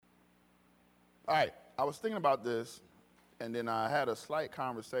All right, I was thinking about this, and then I had a slight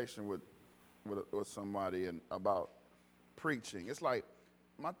conversation with somebody about preaching. It's like,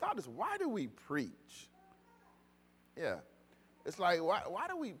 my thought is, why do we preach? Yeah. It's like, why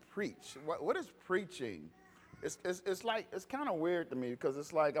do we preach? What is preaching? It's like, it's kind of weird to me because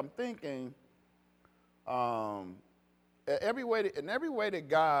it's like I'm thinking, in every way that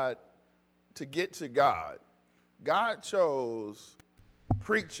God, to get to God, God chose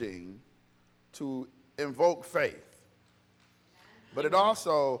preaching to invoke faith. But it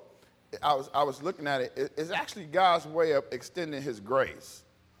also, I was looking at it, it's actually God's way of extending his grace.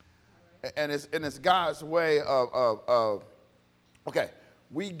 And it's God's way of okay,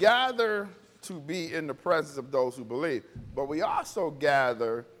 we gather to be in the presence of those who believe, but we also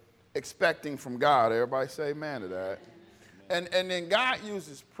gather expecting from God. Everybody say amen to that. And then God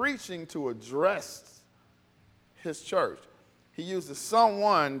uses preaching to address his church. He uses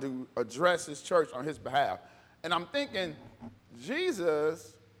someone to address his church on his behalf. And I'm thinking,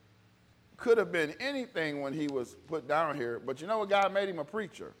 Jesus could have been anything when he was put down here, but you know what? God made him a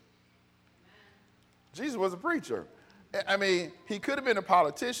preacher. Jesus was a preacher. I mean, he could have been a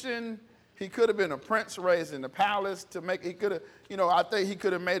politician. He could have been a prince raised in the palace he could have, I think he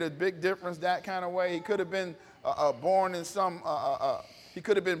could have made a big difference that kind of way. He could have been born in he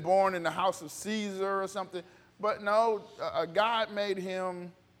could have been born in the house of Caesar or something. But no, God made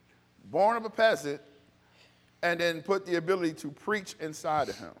him born of a peasant and then put the ability to preach inside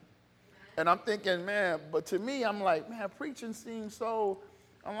of him. And I'm thinking, man, but to me, I'm like, man, preaching seems so,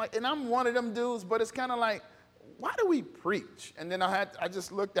 and I'm one of them dudes, but it's kind of like, why do we preach? And then I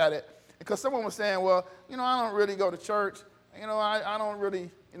just looked at it because someone was saying, well, I don't really go to church. I don't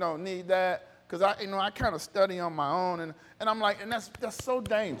really, need that because I kind of study on my own. And I'm like, and that's so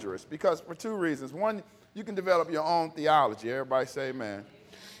dangerous because for two reasons. One, you can develop your own theology. Everybody say amen.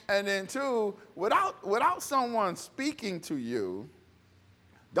 And then two, without someone speaking to you,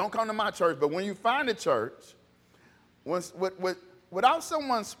 don't come to my church, but when you find a church, without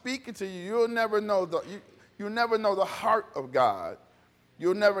someone speaking to you, you'll never know the heart of God.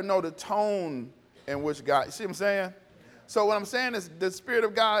 You'll never know the tone in which God, you see what I'm saying? So what I'm saying is the Spirit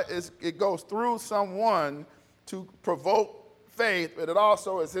of God, it goes through someone to provoke faith, but it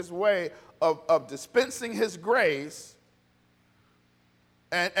also is his way of dispensing his grace,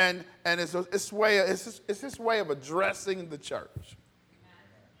 and it's his way of addressing the church.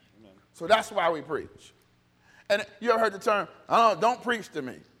 Amen. So that's why we preach. And you ever heard the term, don't preach to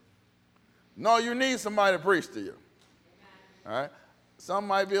me. No, you need somebody to preach to you. All right? Some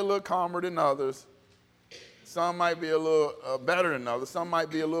might be a little calmer than others. Some might be a little better than others. Some might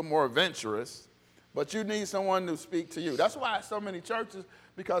be a little more adventurous. But you need someone to speak to you. That's why so many churches,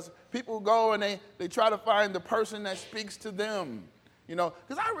 because people go and they try to find the person that speaks to them.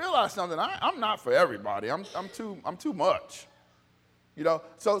 Because I realize something. I'm not for everybody. I'm too much.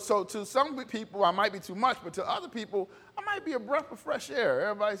 So to some people, I might be too much, but to other people, I might be a breath of fresh air.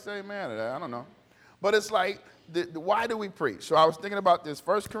 Everybody say amen to that. I don't know. But it's like, why do we preach? So I was thinking about this,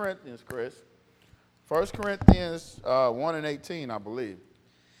 1 Corinthians, Chris. 1 Corinthians 1:18, I believe.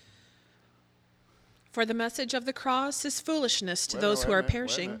 For the message of the cross is foolishness to those who are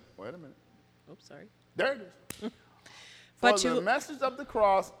perishing. Wait a minute. Oops, sorry. There it is. But For the message of the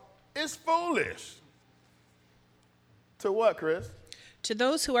cross is foolish. To what, Chris? To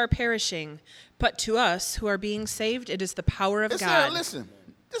those who are perishing, but to us who are being saved, it is the power of God. Listen,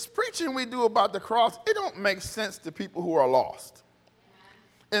 this preaching we do about the cross, it don't make sense to people who are lost.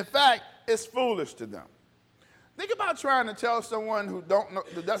 In fact, it's foolish to them. Think about trying to tell someone who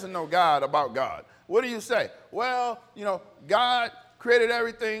doesn't know God about God. What do you say? Well, God created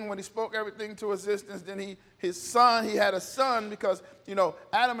everything when he spoke everything to existence. Then he had a son because,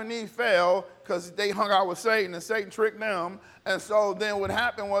 Adam and Eve fell because they hung out with Satan and Satan tricked them. And so then what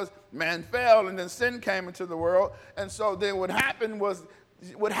happened was man fell and then sin came into the world. And so then what happened was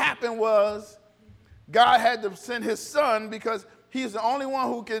God had to send his son because he's the only one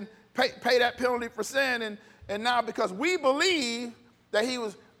who can pay that penalty for sin. And now because we believe that he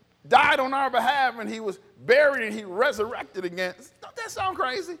died on our behalf and he was buried and he resurrected again. Don't that sound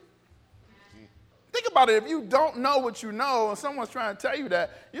crazy? Think about it. If you don't know what you know and someone's trying to tell you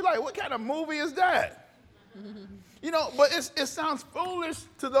that, you're like, what kind of movie is that? But it sounds foolish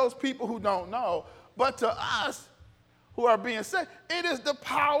to those people who don't know. But to us who are being saved, it is the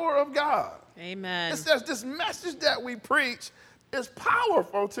power of God. Amen. It says this message that we preach is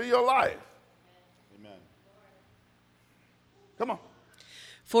powerful to your life. Amen. Come on.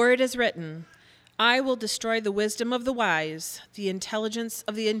 For it is written, I will destroy the wisdom of the wise. The intelligence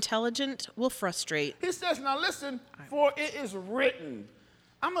of the intelligent will frustrate. He says, now listen, for it is written.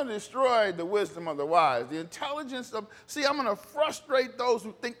 I'm going to destroy the wisdom of the wise, the intelligence of, I'm going to frustrate those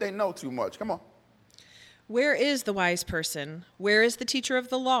who think they know too much. Come on. Where is the wise person? Where is the teacher of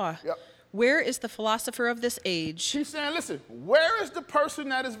the law? Yep. Where is the philosopher of this age? She's saying, listen, where is the person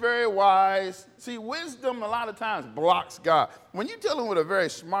that is very wise? See, wisdom a lot of times blocks God. When you're dealing with a very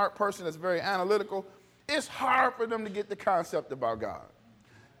smart person that's very analytical, it's hard for them to get the concept about God.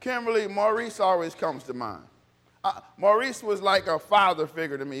 Kimberly, Maurice always comes to mind. Maurice was like a father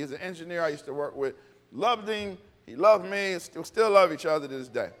figure to me. He's an engineer I used to work with. Loved him. He loved me. Still love each other to this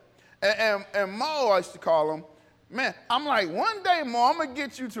day. And Mo, I used to call him, man, I'm like, one day, Mo, I'm going to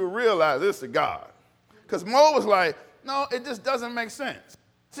get you to realize this is God. Because Mo was like, no, it just doesn't make sense.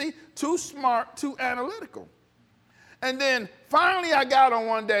 See, too smart, too analytical. And then finally I got on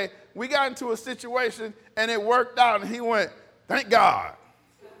one day, we got into a situation and it worked out and he went, thank God.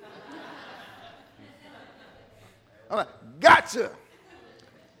 I'm like, gotcha.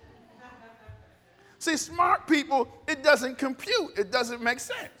 See, smart people, it doesn't compute. It doesn't make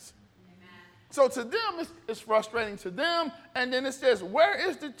sense. So to them, it's frustrating to them. And then it says, where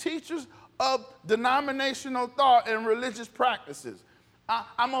is the teachers of denominational thought and religious practices?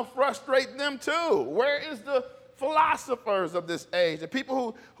 I'm going to frustrate them too. Where is the philosophers of this age? The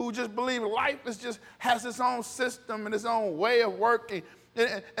people who just believe life has its own system and its own way of working.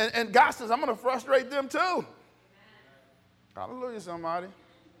 And God says, I'm going to frustrate them too. Hallelujah, somebody.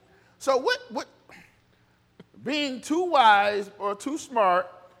 So what being too wise or too smart,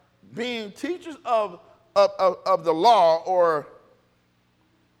 being teachers of the law or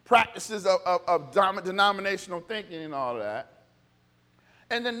practices of denominational thinking and all of that,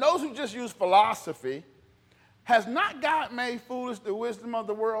 and then those who just use philosophy, has not God made foolish the wisdom of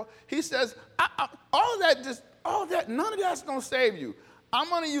the world? He says, all that, none of that's going to save you. I'm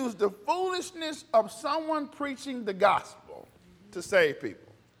going to use the foolishness of someone preaching the gospel to save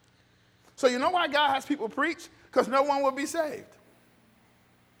people. So you know why God has people preach? Because no one will be saved.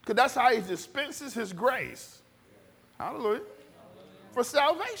 Because that's how he dispenses his grace. Hallelujah. For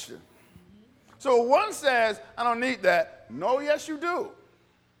salvation. So one says, I don't need that. No, yes, you do.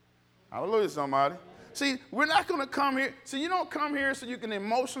 Hallelujah, somebody. See, we're not going to come here. So you don't come here so you can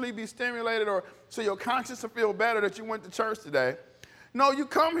emotionally be stimulated or so your conscience will feel better that you went to church today. No, you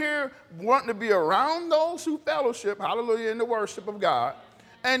come here wanting to be around those who fellowship, hallelujah, in the worship of God.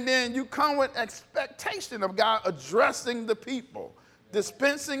 And then you come with expectation of God addressing the people,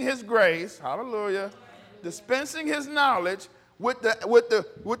 dispensing his grace, hallelujah, dispensing his knowledge with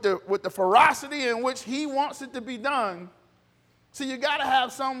the ferocity in which he wants it to be done. So you got to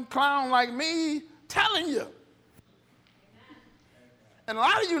have some clown like me telling you. And a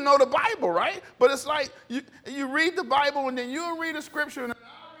lot of you know the Bible, right? But it's like you read the Bible and then you'll read a scripture and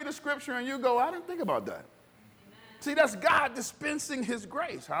I'll read a scripture and you go, I didn't think about that. Amen. See, that's God dispensing his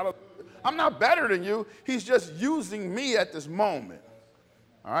grace. Hallelujah. I'm not better than you. He's just using me at this moment.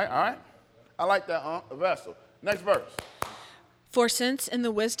 All right? I like that vessel. Next verse. For since in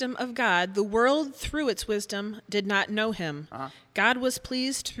the wisdom of God, the world through its wisdom did not know him, God was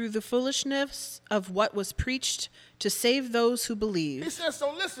pleased through the foolishness of what was preached to save those who believe. He says,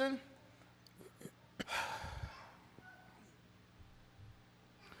 so listen.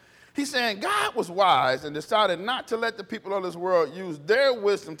 He's saying God was wise and decided not to let the people of this world use their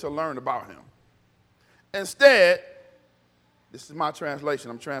wisdom to learn about him. Instead, this is my translation.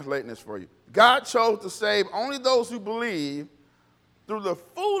 I'm translating this for you. God chose to save only those who believe through the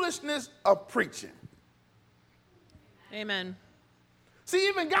foolishness of preaching. Amen. See,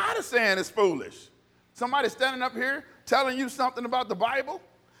 even God is saying it's foolish. Somebody standing up here telling you something about the Bible,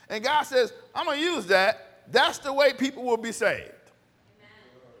 and God says, I'm going to use that. That's the way people will be saved.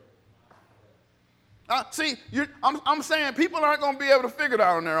 I'm saying people aren't going to be able to figure it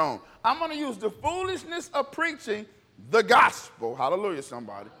out on their own. I'm going to use the foolishness of preaching the gospel. Hallelujah,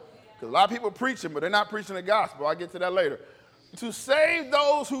 somebody. Because a lot of people are preaching, but they're not preaching the gospel. I'll get to that later. To save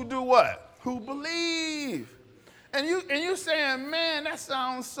those who do what? Who believe. And you're saying, man, that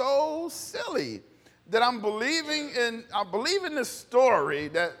sounds so silly that I believe in this story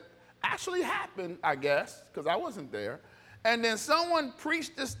that actually happened, I guess, because I wasn't there. And then someone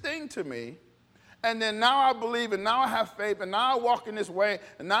preached this thing to me, and then now I believe, and now I have faith, and now I walk in this way,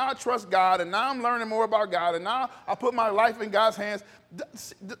 and now I trust God, and now I'm learning more about God, and now I put my life in God's hands.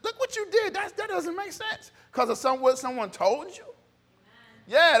 Look what you did. That doesn't make sense. Because of what someone told you?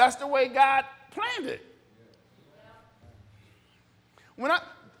 Yeah, that's the way God planned it. When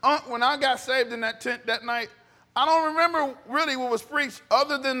I got saved in that tent that night, I don't remember really what was preached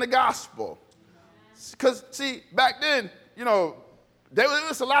other than the gospel. Because, see, back then, there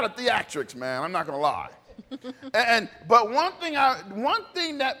was a lot of theatrics, man. I'm not going to lie. But one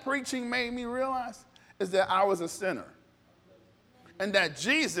thing that preaching made me realize is that I was a sinner. And that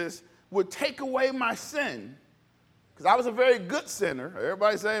Jesus would take away my sin, because I was a very good sinner.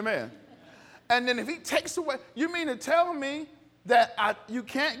 Everybody say amen. And then if he takes away, you mean to tell me that you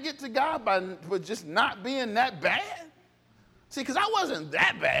can't get to God by just not being that bad? See, because I wasn't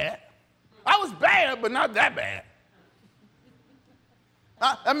that bad. I was bad, but not that bad.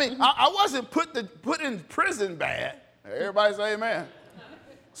 I wasn't put in prison bad. Everybody say amen.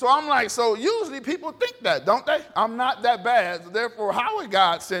 So I'm like, so usually people think that, don't they? I'm not that bad, so therefore how would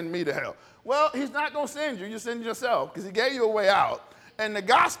God send me to hell? Well, he's not going to send you. You send yourself, because he gave you a way out. And the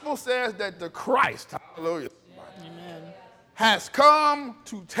gospel says that the Christ, hallelujah, amen, has come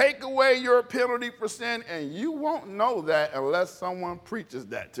to take away your penalty for sin, and you won't know that unless someone preaches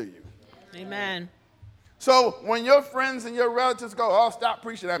that to you. Amen. So when your friends and your relatives go, oh, stop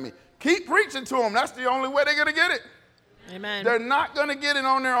preaching at me, keep preaching to them. That's the only way they're going to get it. Amen. They're not going to get it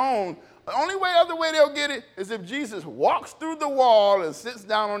on their own. The only other way they'll get it is if Jesus walks through the wall and sits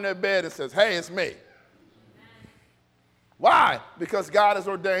down on their bed and says, hey, it's me. Amen. Why? Because God has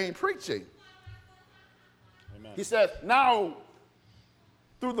ordained preaching. Amen. He says, now,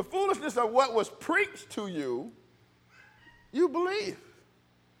 through the foolishness of what was preached to you, you believe.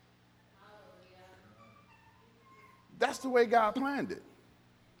 That's the way God planned it.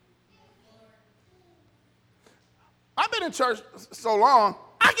 I've been in church so long,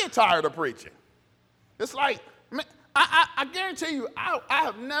 I get tired of preaching. It's like, man, I guarantee you, I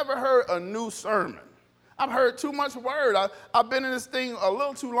have never heard a new sermon. I've heard too much word. I've been in this thing a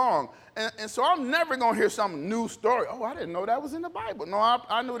little too long. And so I'm never going to hear some new story. Oh, I didn't know that was in the Bible. No,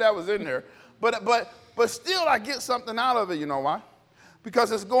 I knew that was in there. But still, I get something out of it. You know why?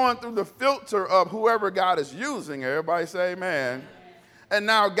 Because it's going through the filter of whoever God is using. Everybody say amen. And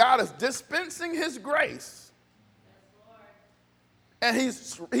now God is dispensing his grace. And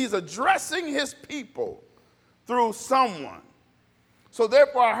he's addressing his people through someone. So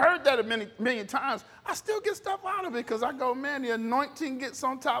therefore, I heard that a million times. I still get stuff out of it because I go, man, the anointing gets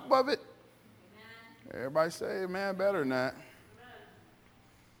on top of it. Amen. Everybody say amen better than that. Amen.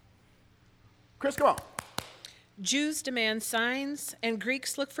 Chris, come on. Jews demand signs and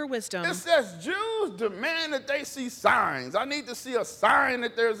Greeks look for wisdom. It says Jews demand that they see signs. I need to see a sign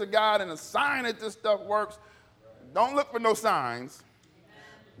that there's a God and a sign that this stuff works. Don't look for no signs.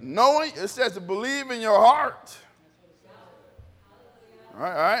 Knowing, it says to believe in your heart. All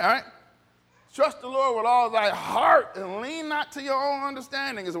right. Trust the Lord with all thy heart and lean not to your own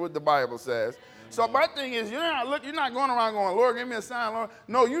understanding is what the Bible says. So my thing is, you're not going around going, Lord, give me a sign, Lord.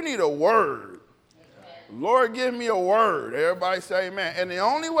 No, you need a word. Lord, give me a word. Everybody say amen. And the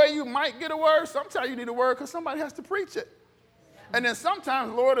only way you might get a word, sometimes you need a word because somebody has to preach it. And then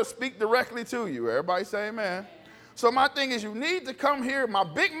sometimes the Lord will speak directly to you. Everybody say amen. So my thing is, you need to come here, my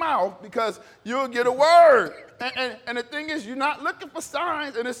big mouth, because you'll get a word. And the thing is, you're not looking for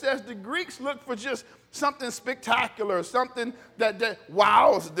signs. And it says the Greeks look for just something spectacular, something that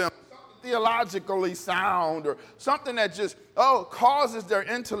wows them, something theologically sound, or something that just, causes their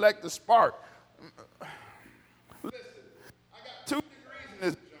intellect to spark. Listen, I got 2 degrees in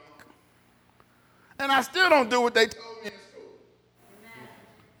this junk, and I still don't do what they told me in school.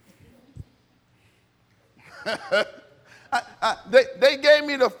 They gave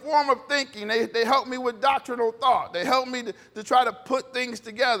me the form of thinking. They helped me with doctrinal thought. They helped me to try to put things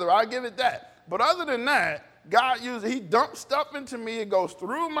together. I give it that. But other than that, God he dumps stuff into me. It goes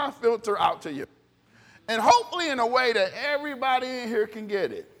through my filter out to you. And hopefully in a way that everybody in here can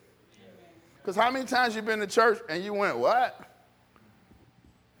get it. Because how many times you been to church and you went, what?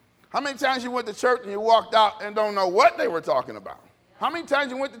 How many times you went to church and you walked out and don't know what they were talking about? How many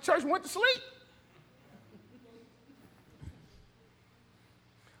times you went to church and went to sleep?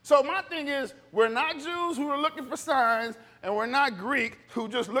 So my thing is, we're not Jews who are looking for signs, and we're not Greek who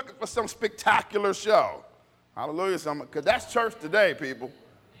just looking for some spectacular show. Hallelujah, because that's church today, people.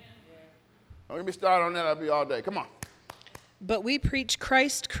 Don't get me started on that, I'll be all day. Come on. But we preach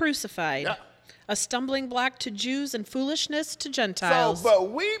Christ crucified, a stumbling block to Jews and foolishness to Gentiles.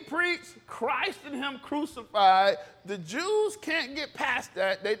 But we preach Christ and him crucified. The Jews can't get past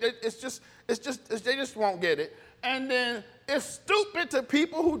that. They just won't get it. And then it's stupid to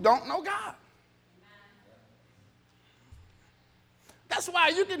people who don't know God. That's why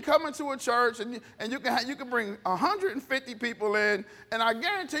you can come into a church and you can bring 150 people in, and I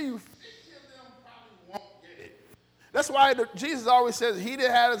guarantee you 50 of them probably won't get it. That's why Jesus always says, he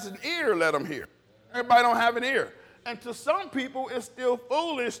that has an ear, let him hear. Everybody don't have an ear. And to some people, it's still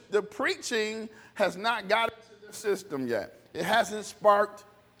foolish. The preaching has not got into the system yet. It hasn't sparked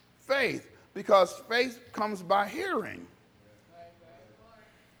faith. Because faith comes by hearing.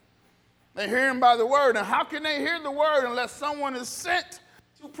 They hear him by the word. And how can they hear the word unless someone is sent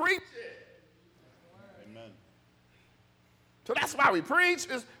to preach it? Amen. So that's why we preach.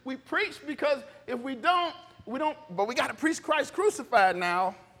 We preach because if we don't, but we got to preach Christ crucified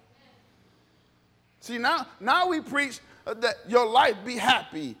now. See, now we preach that your life be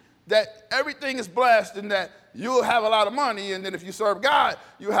happy, that everything is blessed, and that you'll have a lot of money, and then if you serve God,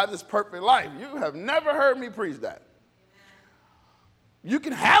 you'll have this perfect life. You have never heard me preach that. You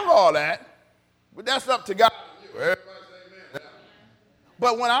can have all that, but that's up to God. Everybody say amen.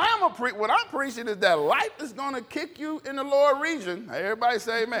 But what I'm preaching is that life is going to kick you in the lower region. Everybody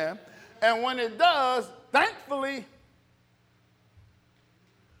say amen. And when it does, thankfully,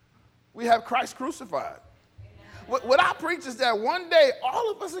 we have Christ crucified. What I preach is that one day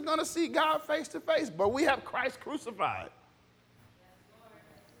all of us are going to see God face to face, but we have Christ crucified.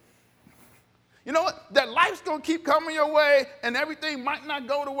 You know what? That life's going to keep coming your way, and everything might not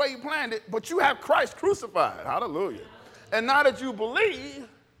go the way you planned it, but you have Christ crucified. Hallelujah. And now that you believe,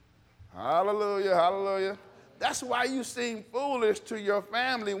 hallelujah, hallelujah, that's why you seem foolish to your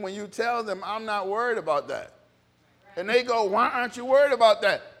family when you tell them, I'm not worried about that. And they go, why aren't you worried about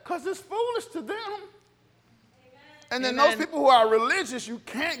that? Because it's foolish to them. And then those people who are religious, you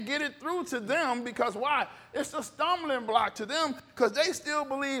can't get it through to them because why? It's a stumbling block to them because they still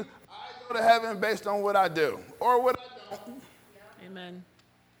believe I go to heaven based on what I do or what I don't. Amen.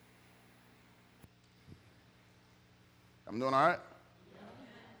 I'm doing all right?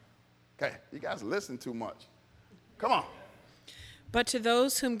 Okay, you guys listen too much. Come on. But to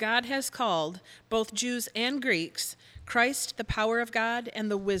those whom God has called, both Jews and Greeks, Christ, the power of God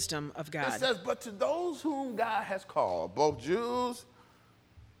and the wisdom of God. It says, but to those whom God has called, both Jews,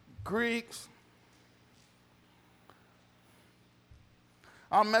 Greeks.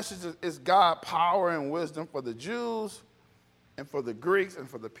 Our message is God, power and wisdom for the Jews and for the Greeks and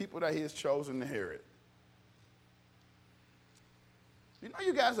for the people that he has chosen to hear it. You know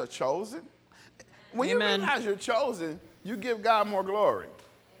you guys are chosen. When you realize you're chosen, you give God more glory.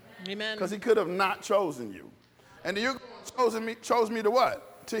 Amen. Because he could have not chosen you. And you chose me to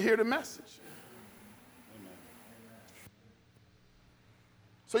what? To hear the message. Amen.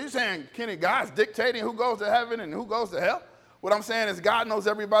 So you're saying, Kenny, God's dictating who goes to heaven and who goes to hell? What I'm saying is God knows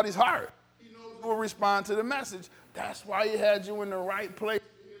everybody's heart. He knows who will respond to the message. That's why he had you in the right place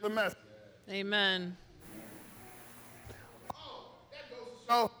to hear the message. Amen. Oh, that goes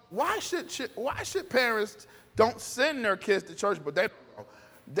to show, why should parents don't send their kids to church, but they don't go?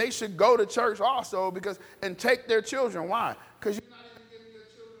 They should go to church also and take their children. Why? Because you're not even giving your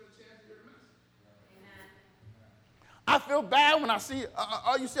children a chance to hear the message. I feel bad when I see,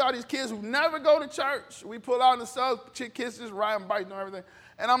 you see all these kids who never go to church. We pull out in the subs, kids just riding bikes and everything.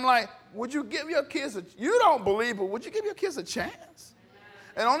 And I'm like, would you give your kids you don't believe, but would you give your kids a chance?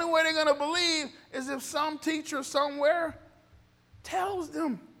 And the only way they're going to believe is if some teacher somewhere tells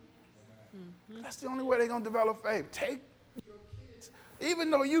them. Mm-hmm. That's the only way they're going to develop faith. Take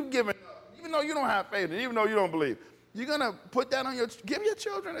even though you've given up, even though you don't have faith, and even though you don't believe, you're going to put that on give your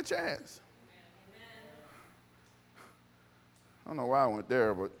children a chance. I don't know why I went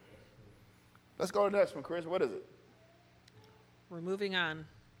there, but let's go to the next one, Chris. What is it? We're moving on.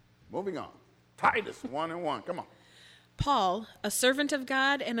 Moving on. Titus 1:1. Come on. Paul, a servant of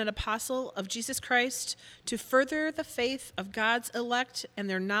God and an apostle of Jesus Christ, to further the faith of God's elect and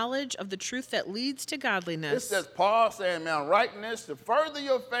their knowledge of the truth that leads to godliness. It says Paul saying, man, I'm writing this to further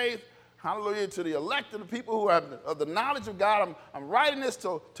your faith, hallelujah, to the elect of the people who have the knowledge of God. I'm writing this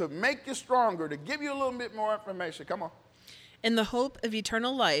to make you stronger, to give you a little bit more information. Come on. In the hope of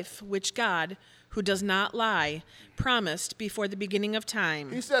eternal life, which God, who does not lie, promised before the beginning of time.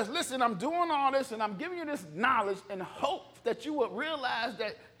 He says, listen, I'm doing all this, and I'm giving you this knowledge in hope that you will realize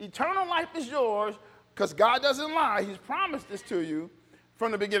that eternal life is yours, because God doesn't lie. He's promised this to you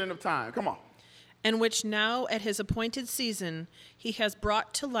from the beginning of time. Come on. And which now, at his appointed season, he has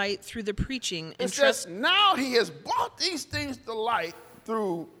brought to light through the preaching. It says now he has brought these things to light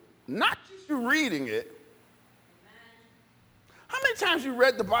through not just you reading it. How many times you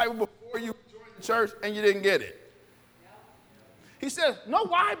read the Bible before you joined the church and you didn't get it? He says, no,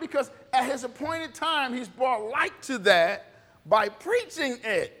 why? Because at his appointed time, he's brought light to that by preaching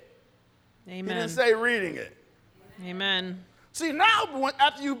it. Amen. He didn't say reading it. Amen. See, now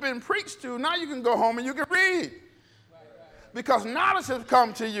after you've been preached to, now you can go home and you can read. Because knowledge has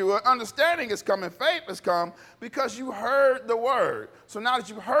come to you, understanding has come, and faith has come because you heard the word. So now that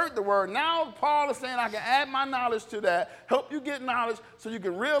you've heard the word, now Paul is saying I can add my knowledge to that, help you get knowledge so you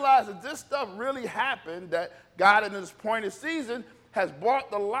can realize that this stuff really happened, that God in this appointed season has brought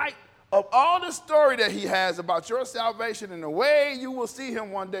the light of all the story that he has about your salvation and the way you will see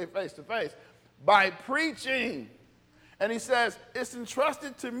him one day face to face, by preaching. And he says, it's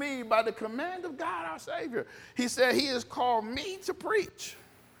entrusted to me by the command of God, our Savior. He said, he has called me to preach.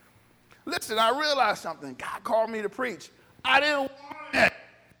 Listen, I realized something. God called me to preach. I didn't want it.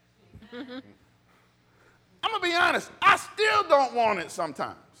 I'm going to be honest. I still don't want it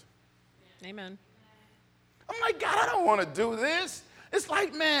sometimes. Amen. I'm like, God, I don't want to do this. It's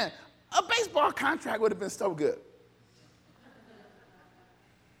like, man, a baseball contract would have been so good.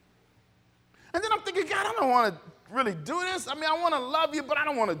 And then I'm thinking, God, I don't want to really do this. I mean, I want to love you, but I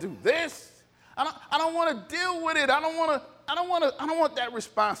don't want to do this. I don't want to deal with it. I don't want that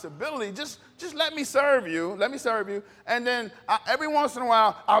responsibility. Just let me serve you. Let me serve you. And then every once in a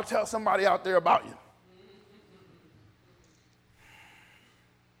while, I'll tell somebody out there about you.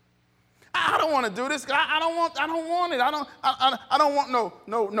 I don't want to do this. I don't want it. I don't want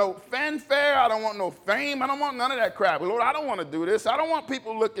no fanfare. I don't want no fame. I don't want none of that crap. Lord, I don't want to do this. I don't want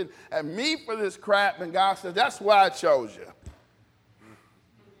people looking at me for this crap. And God says, that's why I chose you.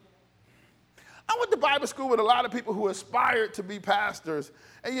 I went to Bible school with a lot of people who aspired to be pastors.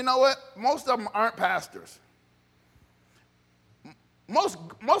 And you know what? Most of them aren't pastors. Most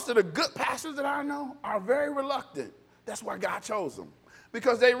of the good pastors that I know are very reluctant. That's why God chose them.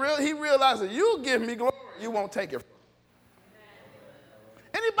 Because he realized that you give me glory, you won't take it.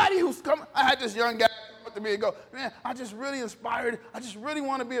 Anybody who's come, I had this young guy come up to me and go, man, I just really inspired, I just really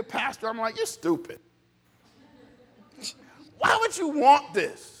want to be a pastor. I'm like, you're stupid. Why would you want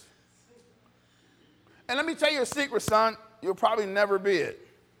this? And let me tell you a secret, son, you'll probably never be it.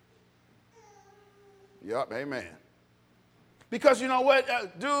 Yup, amen. Because you know what,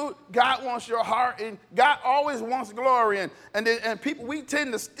 dude, God wants your heart, and God always wants glory, and people, we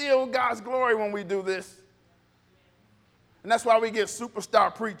tend to steal God's glory when we do this. And that's why we get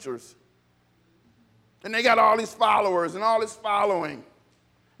superstar preachers. And they got all these followers and all this following.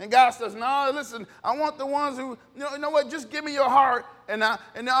 And God says, no, listen, I want the ones who, you know what, just give me your heart. And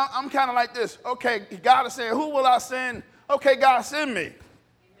I'm kind of like this. Okay, God is saying, who will I send? Okay, God, send me. Amen.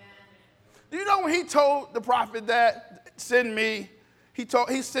 Do you know when he told the prophet that, send me, he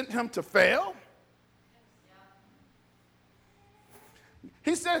sent him to fail?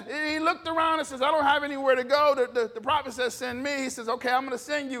 He said, he looked around and says, I don't have anywhere to go. The prophet says, send me. He says, okay, I'm going to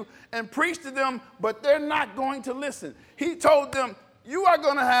send you and preach to them, but they're not going to listen. He told them, you are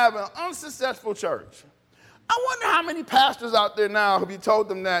going to have an unsuccessful church. I wonder how many pastors out there now, if you told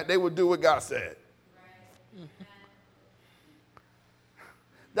them that, they would do what God said. Right.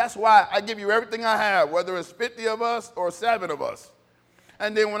 That's why I give you everything I have, whether it's 50 of us or 7 of us.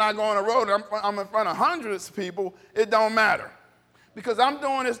 And then when I go on the road, I'm in front of hundreds of people, it don't matter. Because I'm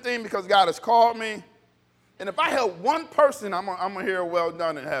doing this thing because God has called me. And if I help one person, I'm going to hear well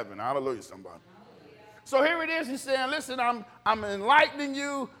done in heaven. Hallelujah, somebody. So here it is. He's saying, listen, I'm enlightening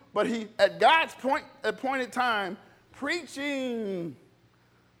you. But he, at God's appointed time, preaching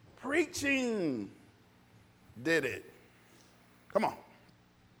did it. Come on.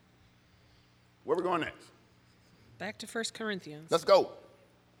 Where we going next? Back to 1 Corinthians. Let's go.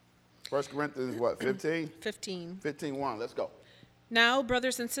 1 Corinthians what, 15? 15. 15:1. Let's go. Now,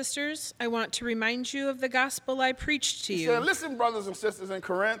 brothers and sisters, I want to remind you of the gospel I preached to you. He said, listen, brothers and sisters in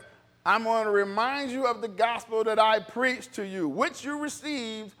Corinth, I'm going to remind you of the gospel that I preached to you, which you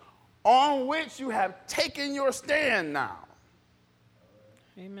received, on which you have taken your stand now.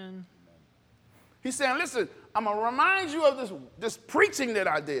 Amen. He's saying, listen, I'm going to remind you of this preaching that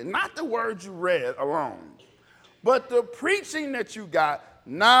I did, not the words you read alone, but the preaching that you got.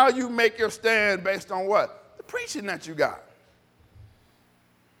 Now you make your stand based on what? The preaching that you got.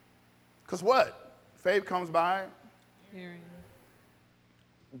 Because what? Faith comes by hearing.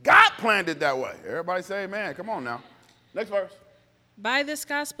 God planned it that way. Everybody say amen. Come on now. Next verse. By this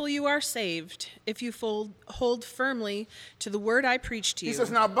gospel you are saved, if you hold firmly to the word I preached to you. He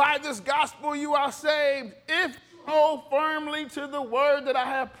says, now by this gospel you are saved, if you hold firmly to the word that I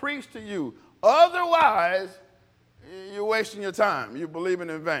have preached to you. Otherwise, you're wasting your time. You're believing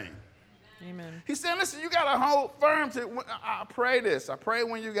in vain. Amen. He said, listen, you got to hold firm to, I pray this. I pray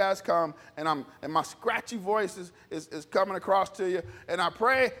when you guys come and my scratchy voice is coming across to you. And I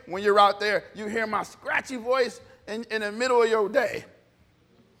pray when you're out there, you hear my scratchy voice in the middle of your day.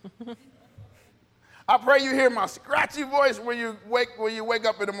 I pray you hear my scratchy voice when you wake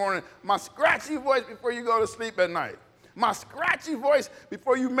up in the morning. My scratchy voice before you go to sleep at night. My scratchy voice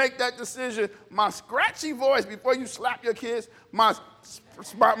before you make that decision. My scratchy voice before you slap your kids. My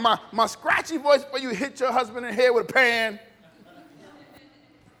scratchy voice before you hit your husband in the head with a pan.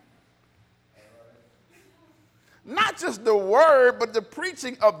 Not just the word, but the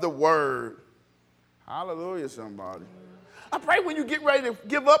preaching of the word. Hallelujah, somebody. I pray when you get ready to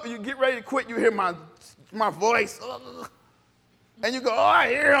give up and you get ready to quit, you hear my voice. And you go, oh, I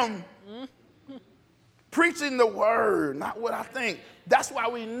hear him. Preaching the word, not what I think. That's why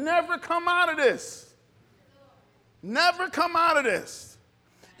we never come out of this. Never come out of this.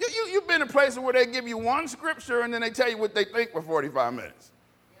 You've been in places where they give you one scripture and then they tell you what they think for 45 minutes.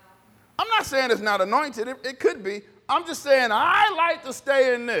 I'm not saying it's not anointed. It could be. I'm just saying I like to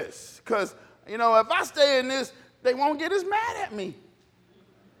stay in this because, if I stay in this, they won't get as mad at me.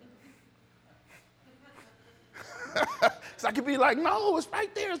 So I could be like, no, it's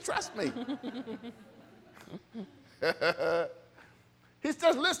right there. Trust me. He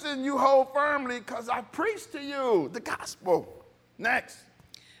says, listen, you hold firmly because I preach to you the gospel. Next.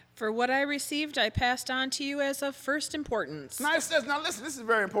 For what I received, I passed on to you as of first importance. Now it says, now listen, this is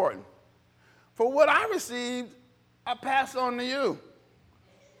very important. For what I received, I pass on to you.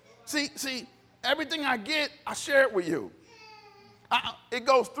 See, everything I get, I share it with you. It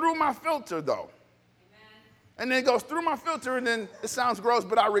goes through my filter, though. And then it goes through my filter, and then it sounds gross,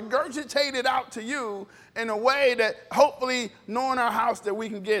 but I regurgitate it out to you in a way that hopefully, knowing our house, that we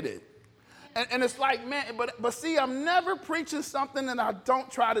can get it. And it's like, man, but see, I'm never preaching something that I don't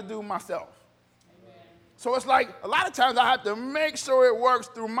try to do myself. Amen. So it's like, a lot of times I have to make sure it works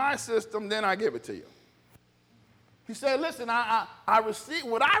through my system, then I give it to you. He said, listen, I receive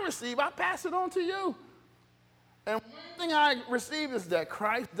what I receive, I pass it on to you. And one thing I receive is that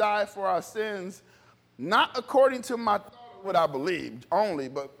Christ died for our sins, not according to my thought of what I believed only,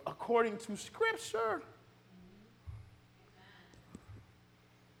 but according to Scripture.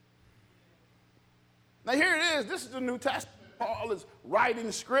 Now here it is. This is the New Testament. Paul is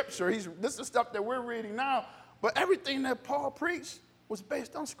writing Scripture. This is stuff that we're reading now. But everything that Paul preached was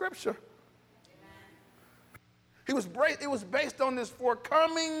based on Scripture. It was based on this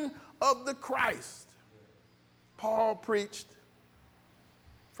forecoming of the Christ. Paul preached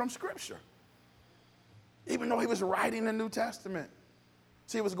from Scripture, even though he was writing the New Testament.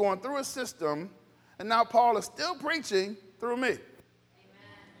 See, he was going through a system, and now Paul is still preaching through me. Amen.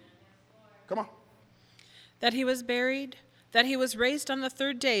 Come on. That he was buried, that he was raised on the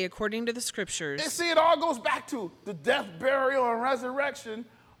third day according to the Scriptures. And see, it all goes back to the death, burial, and resurrection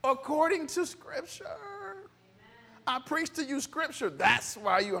according to Scripture. Amen. I preach to you Scripture. That's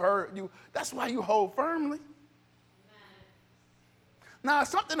why that's why you hold firmly. Now,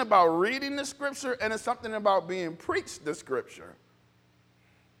 it's something about reading the Scripture, and it's something about being preached the Scripture.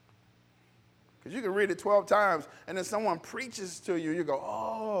 Because you can read it 12 times, and then someone preaches to you, you go,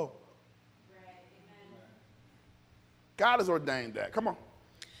 oh. Right. God has ordained that. Come on.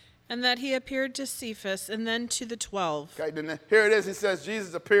 And that he appeared to Cephas, and then to the 12. Okay, then here it is. He says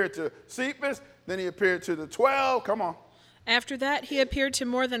Jesus appeared to Cephas, then he appeared to the 12. Come on. After that, he appeared to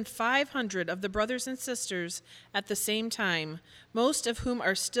more than 500 of the brothers and sisters at the same time, most of whom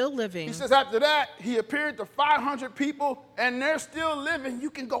are still living. He says after that, he appeared to 500 people, and they're still living. You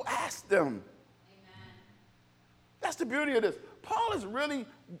can go ask them. Amen. That's the beauty of this. Paul he's really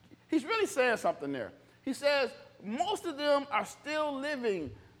saying something there. He says most of them are still living.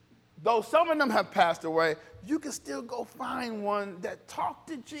 Though some of them have passed away, you can still go find one that talked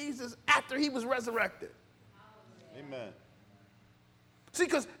to Jesus after he was resurrected. Amen. See,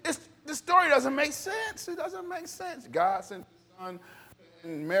 because the story doesn't make sense. It doesn't make sense. God sent his son,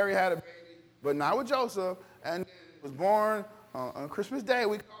 and Mary had a baby, but not with Joseph, and was born on Christmas Day.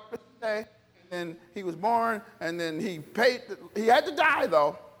 We call it Christmas Day. And then he was born, and then he had to die,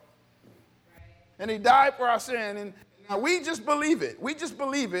 though. And he died for our sin, and now we just believe it. We just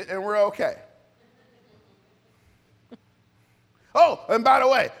believe it, and we're okay. Oh, and by the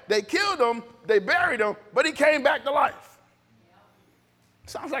way, they killed him, they buried him, but he came back to life.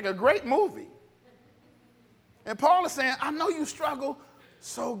 Sounds like a great movie. And Paul is saying, I know you struggle,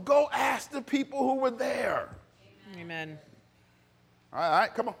 so go ask the people who were there. Amen. All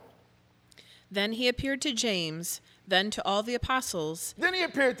right, come on. Then he appeared to James, then to all the apostles. Then he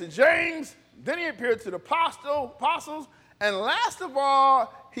appeared to James, then he appeared to the apostles, and last of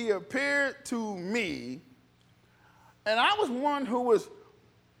all, he appeared to me. And I was one who was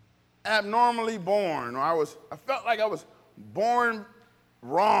abnormally born, or I felt like I was born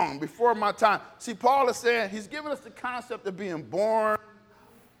wrong before my time. See, Paul is saying, he's giving us the concept of being born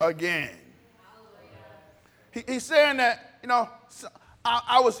again. He's saying that,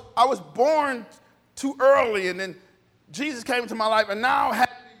 I was born too early, and then Jesus came into my life, and now I had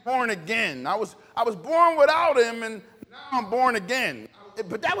to be born again. I was born without him, and now I'm born again.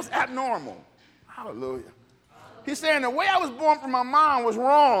 But that was abnormal. Hallelujah. He's saying the way I was born from my mom was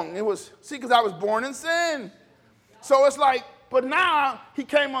wrong. Because I was born in sin. So it's like, but now he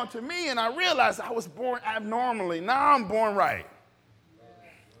came unto me and I realized I was born abnormally. Now I'm born right.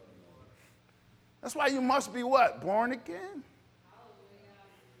 That's why you must be what? Born again.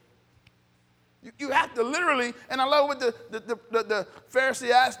 You have to literally, and I love what the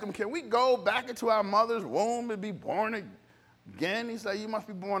Pharisee asked him, can we go back into our mother's womb and be born again? He said, you must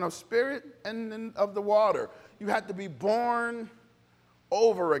be born of spirit and then of the water. You have to be born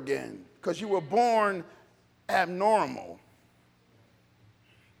over again because you were born abnormal.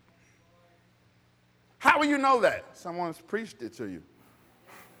 How will you know that? Someone's preached it to you.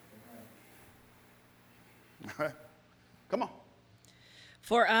 Come on.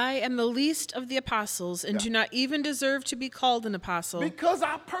 For I am the least of the apostles and do not even deserve to be called an apostle. Because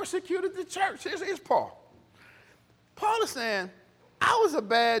I persecuted the church. Here's Paul. Paul is saying, I was a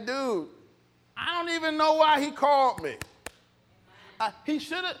bad dude. I don't even know why he called me. He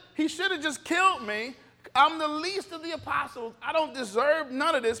should have just killed me. I'm the least of the apostles. I don't deserve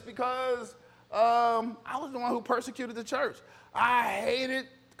none of this because I was the one who persecuted the church. I hated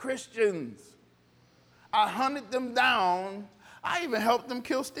Christians. I hunted them down. I even helped them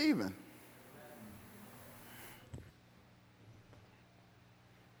kill Stephen.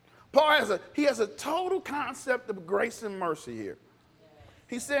 Paul has a total concept of grace and mercy here.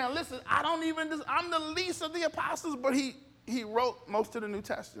 He's saying, listen, I'm the least of the apostles, but he wrote most of the New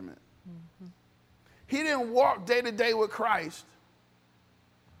Testament. Mm-hmm. He didn't walk day to day with Christ,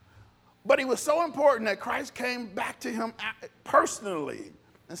 but he was so important that Christ came back to him personally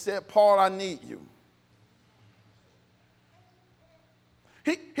and said, Paul, I need you.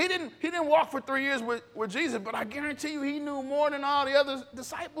 He didn't walk for 3 years with Jesus, but I guarantee you he knew more than all the other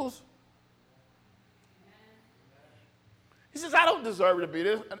disciples. He says, I don't deserve to be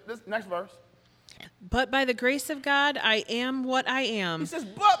this. Next verse. But by the grace of God, I am what I am. He says,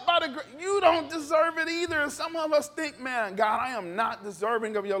 but by the grace, you don't deserve it either. And some of us think, man, God, I am not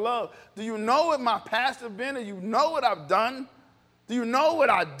deserving of your love. Do you know what my past has been? Do you know what I've done? Do you know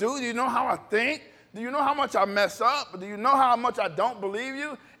what I do? Do you know how I think? Do you know how much I mess up? Do you know how much I don't believe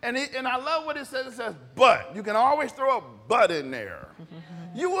you? And I love what it says. It says, but. You can always throw a but in there.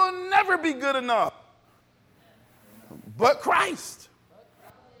 You will never be good enough. But Christ.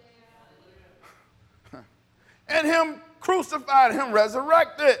 And him crucified, him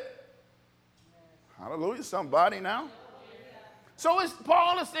resurrected. Hallelujah, somebody now. So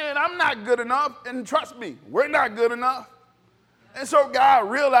Paul is saying, I'm not good enough. And trust me, we're not good enough. And so God,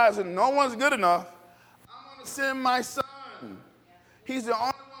 realizing no one's good enough, I'm going to send my son. He's the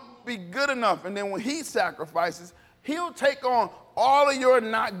only one who will be good enough. And then when he sacrifices, he'll take on all of your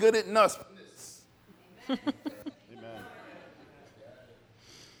not good enoughness. Amen.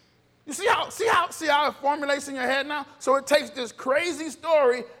 You see how it formulates in your head now? So it takes this crazy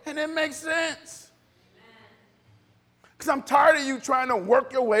story and it makes sense. Because I'm tired of you trying to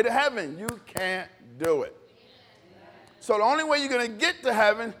work your way to heaven. You can't do it. So the only way you're going to get to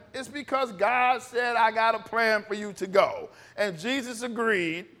heaven is because God said, I got a plan for you to go. And Jesus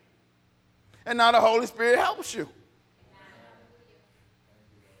agreed. And now the Holy Spirit helps you.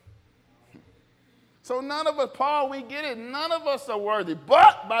 So none of us, Paul, we get it. None of us are worthy.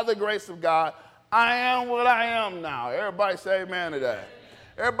 But by the grace of God, I am what I am now. Everybody say amen to that.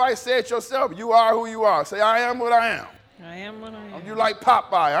 Everybody say it yourself. You are who you are. Say, I am what I am. I am what I am. You like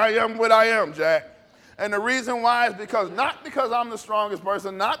Popeye. I am what I am, Jack. And the reason why is not because I'm the strongest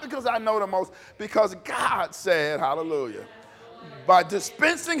person, not because I know the most, because God said, hallelujah, by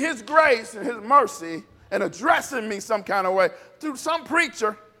dispensing his grace and his mercy and addressing me some kind of way through some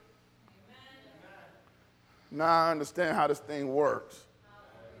preacher, now I understand how this thing works.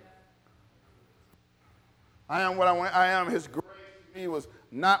 I am what I am. His grace to me was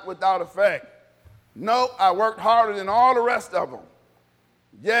not without effect. No, I worked harder than all the rest of them.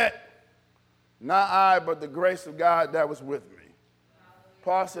 Yet, not I, but the grace of God that was with me.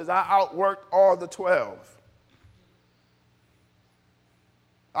 Paul says, I outworked all the 12.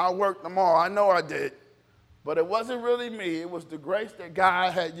 I worked them all. I know I did. But it wasn't really me. It was the grace that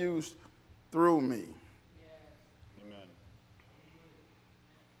God had used through me.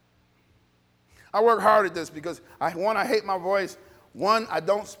 I work hard at this because, I hate my voice. One, I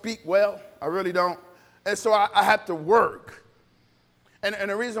don't speak well. I really don't. And so I have to work.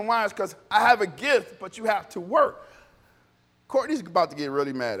 And the reason why is because I have a gift, but you have to work. Courtney's about to get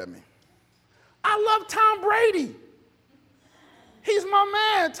really mad at me. I love Tom Brady. He's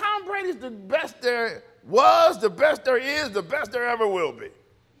my man. Tom Brady's the best there was, the best there is, the best there ever will be.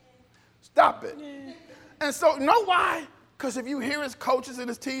 Stop it. And so, you know why? Because if you hear his coaches and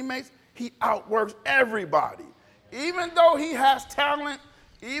his teammates, he outworks everybody. Even though he has talent,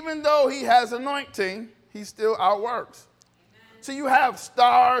 even though he has anointing, he still outworks. See, you have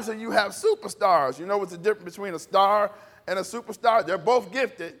stars and you have superstars. You know what's the difference between a star and a superstar? They're both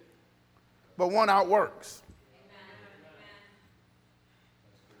gifted, but one outworks.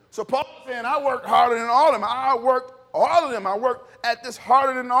 So Paul's saying, I worked harder than all of them. I outworked all of them. I worked at this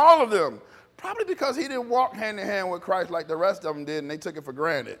harder than all of them. Probably because he didn't walk hand in hand with Christ like the rest of them did, and they took it for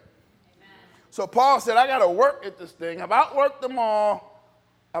granted. Amen. So Paul said, I got to work at this thing. I've outworked them all.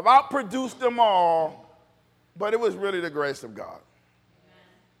 I've outproduced them all. But it was really the grace of God. Amen.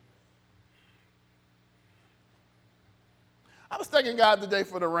 I was thanking God today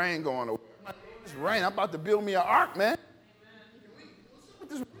for the rain going away. This rain, I'm about to build me an ark, man. What's up with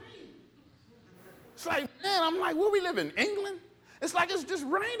this rain? It's like, man, I'm like, where we live in England? It's like it's just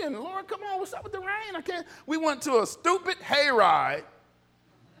raining. Lord, come on, what's up with the rain? I can't. We went to a stupid hayride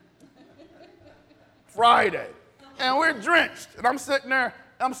Friday, and we're drenched. And I'm sitting there,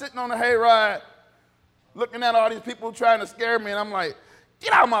 on the hayride, looking at all these people trying to scare me, and I'm like,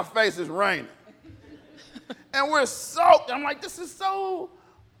 get out of my face, it's raining. And we're soaked. I'm like, this is so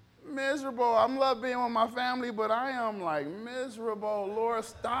miserable. I love being with my family, but I am like miserable. Lord,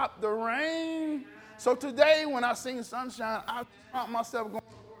 stop the rain. So today, when I sing Sunshine, I found myself going,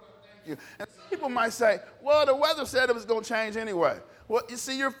 Lord, I thank you. And some people might say, well, the weather said it was going to change anyway. Well, you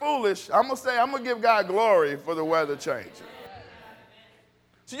see, you're foolish. I'm going to give God glory for the weather changing.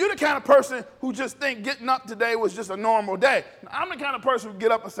 So you're the kind of person who just think getting up today was just a normal day. I'm the kind of person who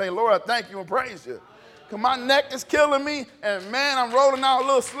get up and say, Lord, I thank you and praise you. Because my neck is killing me, and man, I'm rolling out a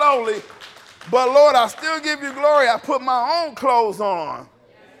little slowly. But Lord, I still give you glory. I put my own clothes on.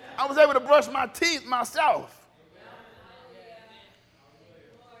 I was able to brush my teeth myself.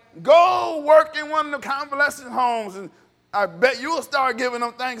 Go work in one of the convalescent homes, and I bet you'll start giving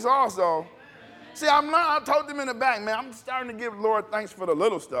them thanks also. See, I told them in the back, man, I'm starting to give the Lord thanks for the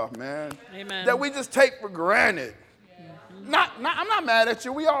little stuff, man. Amen. That we just take for granted. I'm not mad at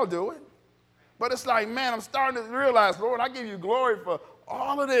you. We all do it. But it's like, man, I'm starting to realize, Lord, I give you glory for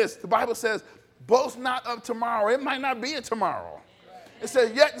all of this. The Bible says, boast not of tomorrow. It might not be a tomorrow. It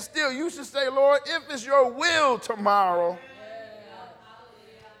says, yet and still, you should say, Lord, if it's your will tomorrow.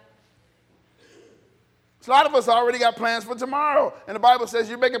 So a lot of us already got plans for tomorrow. And the Bible says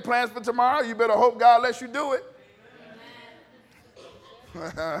you're making plans for tomorrow. You better hope God lets you do it.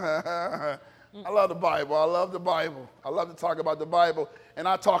 I love the Bible. I love the Bible. I love to talk about the Bible. And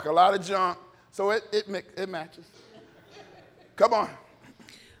I talk a lot of junk, so it matches. Come on.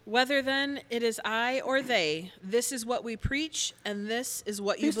 Whether then it is I or they, this is what we preach, and this is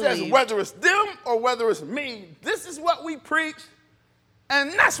what you believe. He says whether it's them or whether it's me, this is what we preach,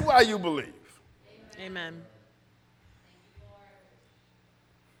 and that's why you believe. Amen.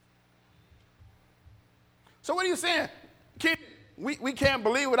 So what are you saying? We can't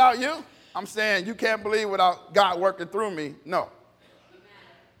believe without you? I'm saying you can't believe without God working through me. No.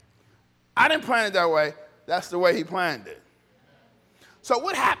 I didn't plan it that way. That's the way he planned it. So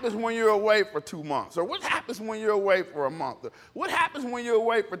what happens when you're away for 2 months? Or what happens when you're away for a month? Or what happens when you're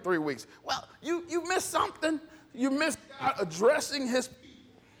away for 3 weeks? Well, you missed something. You missed God addressing his people.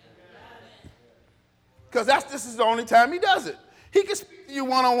 Because this is the only time he does it. He can speak to you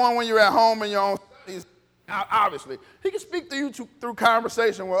one-on-one when you're at home in your own studies, obviously. He can speak to you through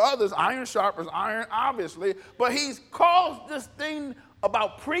conversation with others. Iron sharpens iron, obviously. But he's caused this thing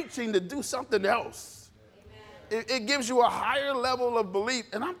about preaching to do something else. It gives you a higher level of belief.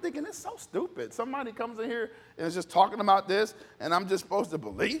 And I'm thinking, it's so stupid. Somebody comes in here and is just talking about this, and I'm just supposed to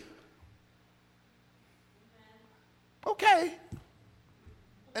believe? Okay.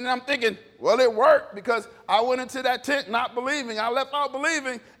 And then I'm thinking, well, it worked because I went into that tent not believing. I left out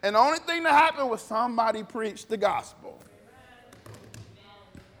believing, and the only thing that happened was somebody preached the gospel.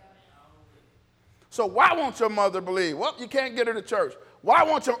 So why won't your mother believe? Well, you can't get her to church. Why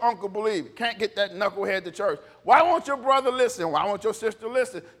won't your uncle believe? Can't get that knucklehead to church. Why won't your brother listen? Why won't your sister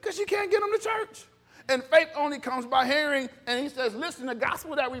listen? Because you can't get them to church. And faith only comes by hearing. And he says, listen, the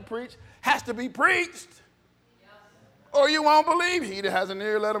gospel that we preach has to be preached. Or you won't believe. He that has an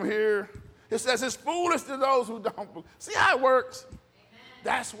ear, let him hear. It says it's foolish to those who don't believe. See how it works? Amen.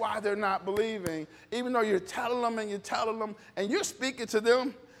 That's why they're not believing. Even though you're telling them and you're telling them and you're speaking to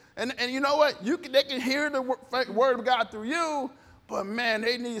them. And you know what? They can hear the word of God through you. But, man,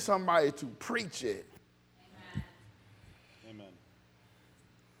 they need somebody to preach it. Amen. Amen.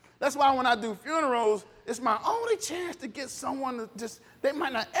 That's why when I do funerals, it's my only chance to get someone to just, they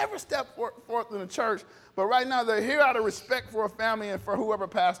might not ever step forth in the church, but right now they're here out of respect for a family and for whoever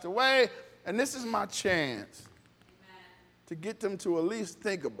passed away, and this is my chance to get them to at least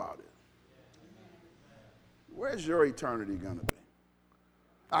think about it. Where's your eternity going to be?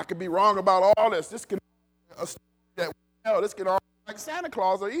 I could be wrong about all this. This can a story that this can all be like Santa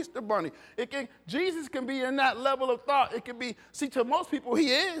Claus or Easter Bunny. Jesus can be in that level of thought. It can be, see, to most people he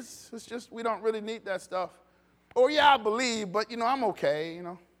is. It's just we don't really need that stuff. Or yeah, I believe, but I'm okay,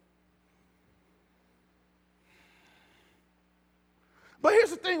 But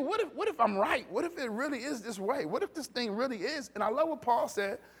here's the thing, what if I'm right? What if it really is this way? What if this thing really is? And I love what Paul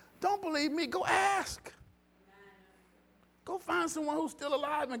said, don't believe me, go ask. Go find someone who's still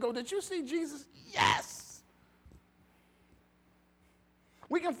alive and go, did you see Jesus? Yes.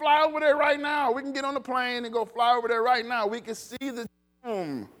 We can fly over there right now. We can get on the plane and go fly over there right now. We can see the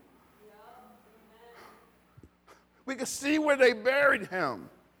tomb. We can see where they buried him.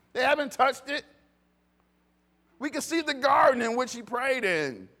 They haven't touched it. We can see the garden in which he prayed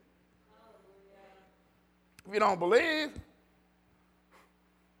in. If you don't believe.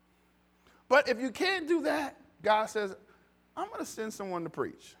 But if you can't do that, God says, I'm going to send someone to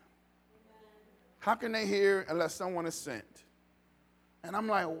preach. How can they hear unless someone is sent? And I'm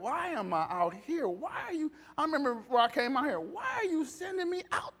like, why am I out here? Why are you? I remember before I came out here, why are you sending me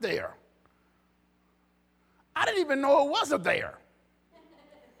out there? I didn't even know it was up there.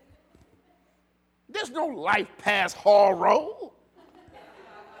 There's no life past Hall Road.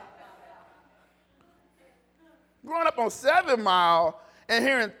 Growing up on 7 Mile and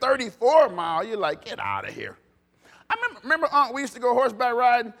hearing 34 Mile, you're like, get out of here. I remember Aunt, we used to go horseback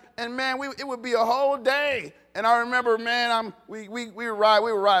riding, and man, it would be a whole day. And I remember, man, we would ride.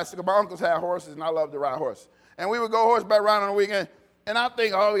 My uncles had horses, and I loved to ride horses. And we would go horseback riding on the weekend, and I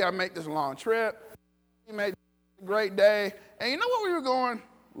think, oh, we got to make this long trip. We made a great day. And you know where we were going?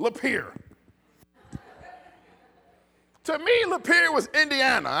 Lapeer. To me, Lapeer was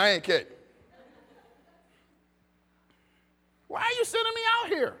Indiana. I ain't kidding. Why are you sending me out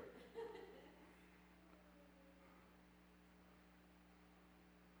here?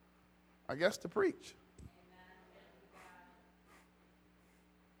 I guess to preach.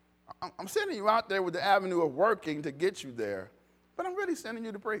 I'm sending you out there with the avenue of working to get you there, but I'm really sending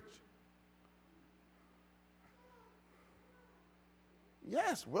you to preach.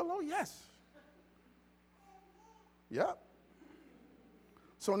 Yes, Willow, yes. Yep.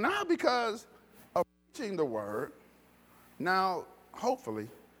 So now because of preaching the word, now hopefully,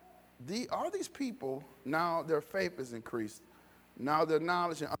 all these people, now their faith is increased. Now their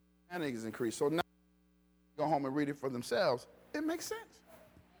knowledge and understanding is increased. So now they go home and read it for themselves. It makes sense.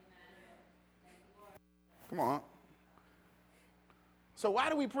 Come on. So why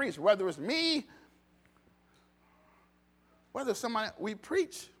do we preach? Whether it's me, whether it's somebody, we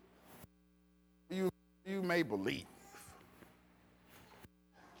preach, you may believe.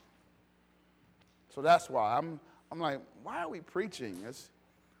 So that's why I'm like, why are we preaching?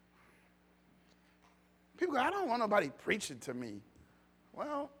 People go, I don't want nobody preaching to me.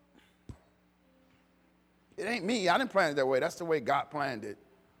 Well, it ain't me. I didn't plan it that way. That's the way God planned it.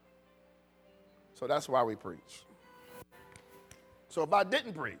 So that's why we preach. So if I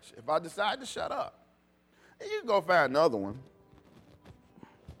didn't preach, if I decide to shut up, you can go find another one.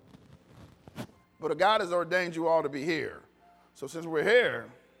 But God has ordained you all to be here. So since we're here,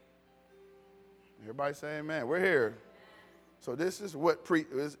 everybody say amen. We're here. So this is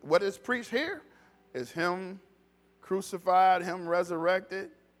what is preached here is him crucified, him resurrected,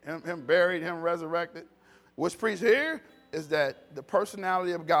 him buried, him resurrected. What's preached here is that the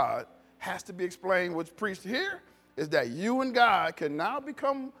personality of God has to be explained. What's preached here is that you and God can now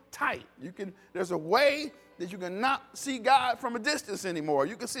become tight. There's a way that you can not see God from a distance anymore.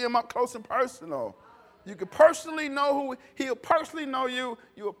 You can see him up close and personal. You can personally know he'll personally know you.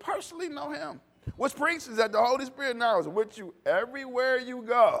 You will personally know him. What's preached is that the Holy Spirit now is with you everywhere you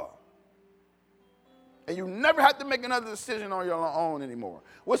go. And you never have to make another decision on your own anymore.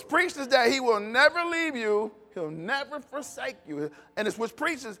 What's preached is that he will never leave you. He'll never forsake you. And it's what's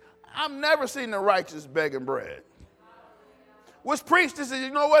preached is, I've never seen the righteous begging bread. What's preached is, you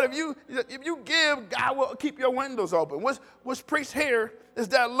know what, if you give, God will keep your windows open. What's preached here is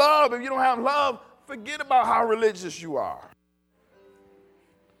that love. If you don't have love, forget about how religious you are.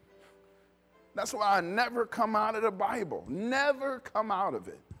 That's why I never come out of the Bible. Never come out of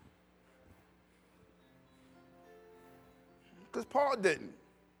it. Because Paul didn't.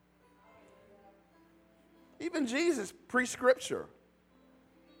 Even Jesus preached scripture.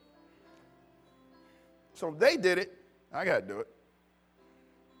 So if they did it, I got to do it.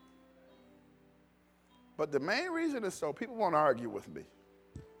 But the main reason is so people won't argue with me.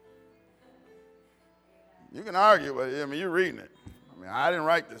 You can argue, but you're reading it. I didn't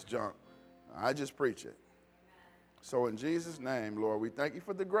write this junk. I just preach it. So in Jesus' name, Lord, we thank you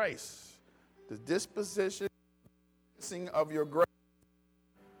for the grace, the disposition of your grace.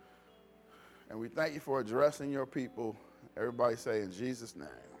 And we thank you for addressing your people. Everybody say in Jesus' name.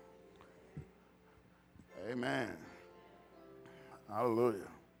 Amen. Hallelujah.